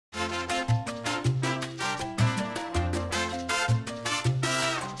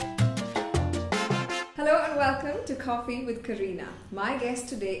Hello and welcome to Coffee with Karina. My guest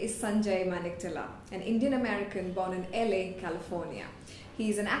today is Sanjay Manaktala, an Indian American born in LA, California.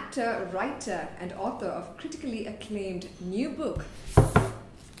 He is an actor, writer, and author of critically acclaimed new book,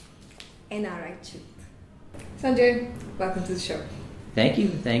 NRI Truth. Sanjay, welcome to the show. Thank you.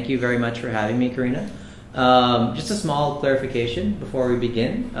 Thank you very much for having me, Karina. Just a small clarification before we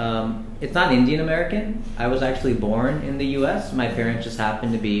begin. It's not Indian American. I was actually born in the US. My parents just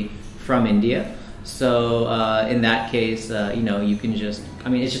happened to be from India. So in that case, you can just,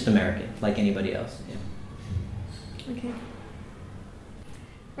 it's just American, like anybody else. Yeah. Okay.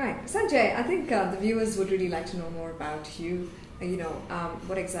 Right. Sanjay, I think the viewers would really like to know more about you.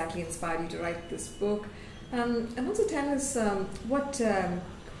 What exactly inspired you to write this book? And also tell us what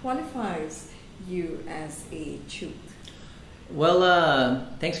qualifies you as a truth. Well,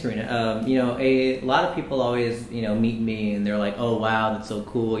 thanks, Karina. A lot of people always, meet me and they're like, "Oh, wow, that's so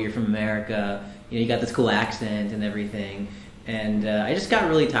cool. You're from America. You got this cool accent and everything." And I just got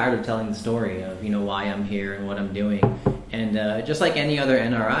really tired of telling the story of, why I'm here and what I'm doing. And just like any other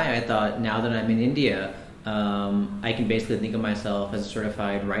NRI, I thought now that I'm in India, I can basically think of myself as a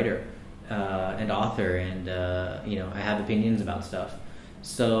certified writer and author, and I have opinions about stuff.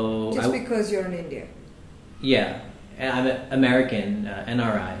 So just because you're in India. Yeah. I'm an American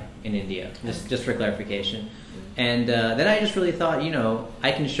NRI in India, just for clarification. And then I just really thought,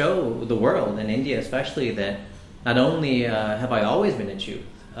 I can show the world, and India especially, that not only have I always been a truth,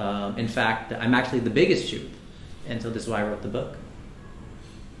 in fact, I'm actually the biggest truth. And so this is why I wrote the book.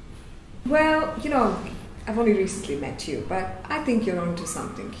 Well, I've only recently met you, but I think you're onto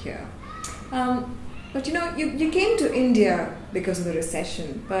something here. But you came to India because of the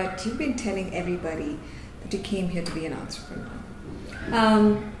recession, but you've been telling everybody that you came here to be an entrepreneur.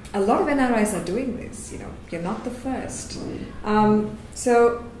 A lot of NRIs are doing this, you're not the first.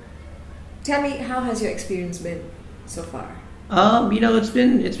 So tell me, how has your experience been so far?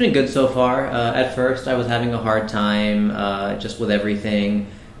 It's been good so far. At first I was having a hard time just with everything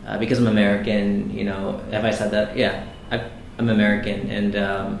because I'm American, have I said that? Yeah, I'm American, and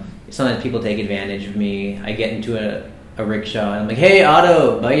sometimes people take advantage of me. I get into a rickshaw and I'm like, "Hey,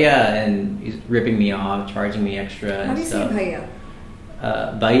 auto, bhaiya," and he's ripping me off, charging me extra. How do you say bhaiya?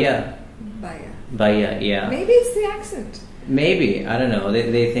 Bhaiya. Bhaiya. Bhaiya, yeah. Maybe it's the accent. Maybe, I don't know.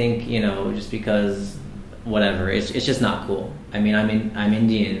 They think, just because whatever, it's just not cool. I'm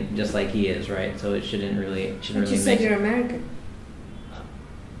Indian just like he is, right? So it shouldn't really But you said you're American.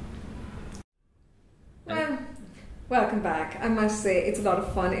 Well, welcome back. I must say it's a lot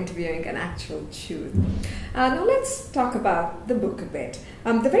of fun interviewing an actual truth. Now let's talk about the book a bit.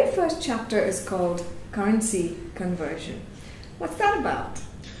 The very first chapter is called Currency Conversion. What's that about?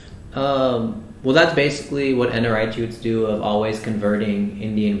 Well, that's basically what NRI truths do, of always converting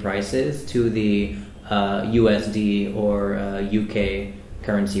Indian prices to the USD or UK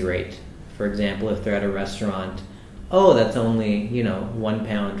currency rate. For example, if they're at a restaurant, that's only,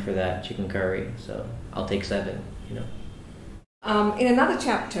 £1 for that chicken curry, so I'll take 7, In another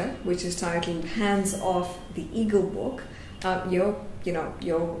chapter, which is titled Hands Off the Eagle Book,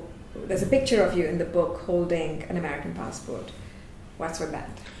 there's a picture of you in the book holding an American passport. What's with that?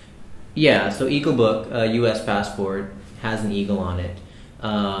 Yeah, so Eagle Book, U.S. passport, has an eagle on it.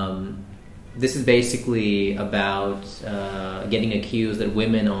 This is basically about getting accused that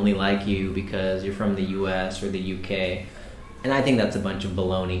women only like you because you're from the U.S. or the U.K. And I think that's a bunch of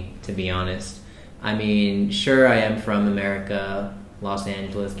baloney, to be honest. Sure, I am from America, Los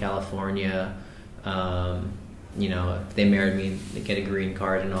Angeles, California. If they married me, they get a green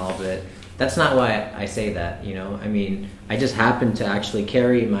card and all, but that's not why I say that, I just happen to actually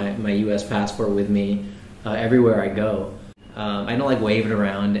carry my U.S. passport with me everywhere I go. I don't wave it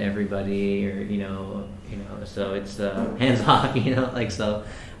around to everybody, or so it's hands off, so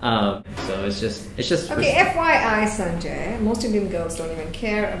it's just okay. FYI, Sanjay, most Indian girls don't even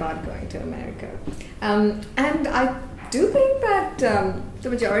care about going to America, and I do think that the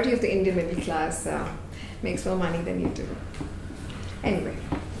majority of the Indian middle class makes more money than you do. Anyway.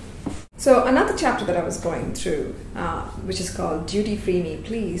 So another chapter that I was going through, which is called Duty Free Me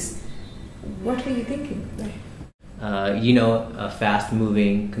Please. What were you thinking?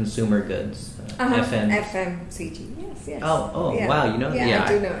 Fast-moving consumer goods, FMCG. Yes. Oh, yeah. Wow, Yeah, I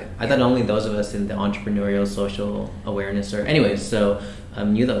do know it. I thought only those of us in the entrepreneurial social awareness, or anyways, so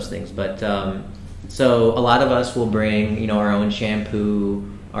knew those things. But so a lot of us will bring, our own shampoo,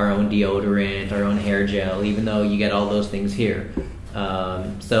 our own deodorant, our own hair gel, even though you get all those things here.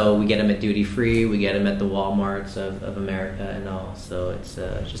 So we get them at duty free, we get them at the Walmarts of America and all. So it's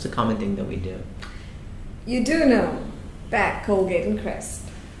just a common thing that we do. You do know that Colgate and Crest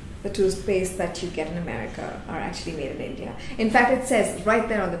the toothpaste that you get in America are actually made in India. In fact, it says right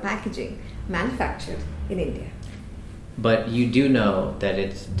there on the packaging, manufactured in India. But you do know that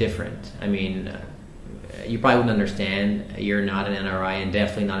it's different. I mean, you probably wouldn't understand. You're not an NRI and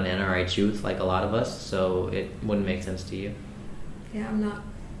definitely not an NRI Chuth like a lot of us, so it wouldn't make sense to you. Yeah, I'm not.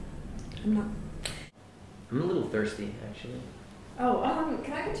 I'm a little thirsty, actually. Oh,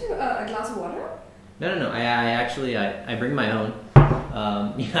 can I get you a glass of water? No. I actually bring my own.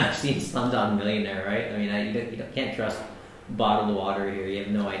 I've seen Slumdog Millionaire, right? I mean, you can't trust bottled water here. You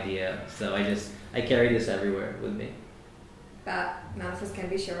have no idea. So I carry this everywhere with me. But none of us can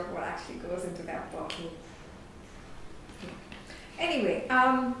be sure of what actually goes into that bottle. Anyway,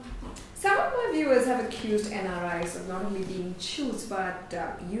 some of my viewers have accused NRIs of not only being Chuths but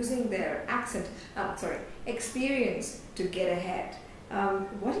using their experience to get ahead.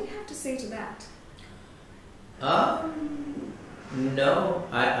 What do you have to say to that? No,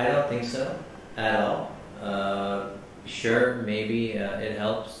 I don't think so at all. Sure, maybe it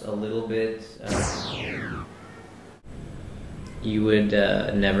helps a little bit. You would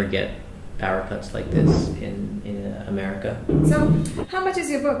never get power cuts like this in America. So, how much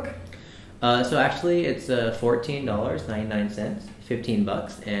is your book? So actually, it's $14.99,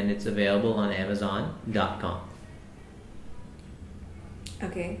 $15, and it's available on Amazon.com.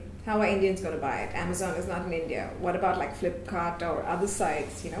 Okay. How are Indians going to buy it? Amazon is not in India. What about like Flipkart or other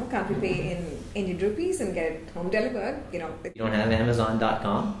sites? Can't we pay in Indian rupees and get it home delivered? You don't have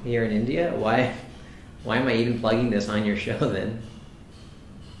Amazon.com here in India? Why am I even plugging this on your show then?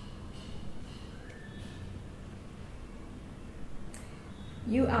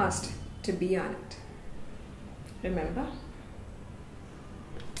 You asked to be on it. Remember?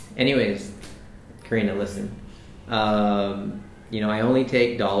 Anyways, Karina, listen. I only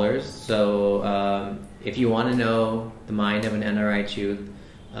take dollars, so if you want to know the mind of an NRI Chuth,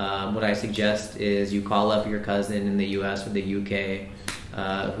 what I suggest is you call up your cousin in the US or the UK,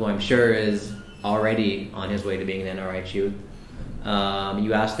 who I'm sure is already on his way to being an NRI Chuth.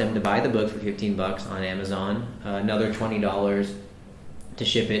 You ask them to buy the book for $15 on Amazon, another $20 to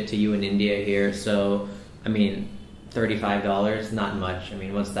ship it to you in India here. So, I mean, $35, not much. I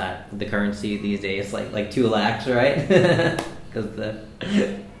mean, what's that? The currency these days, like 2 lakhs, right? Because the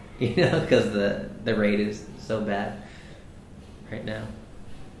rate is so bad right now.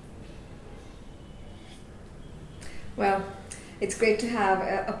 Well, it's great to have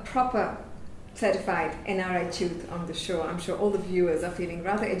a proper certified NRI Chuth on the show. I'm sure all the viewers are feeling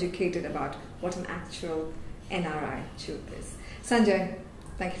rather educated about what an actual NRI Chuth is. Sanjay,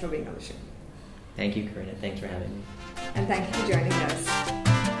 thank you for being on the show. Thank you, Karina. Thanks for having me. And thank you for joining us.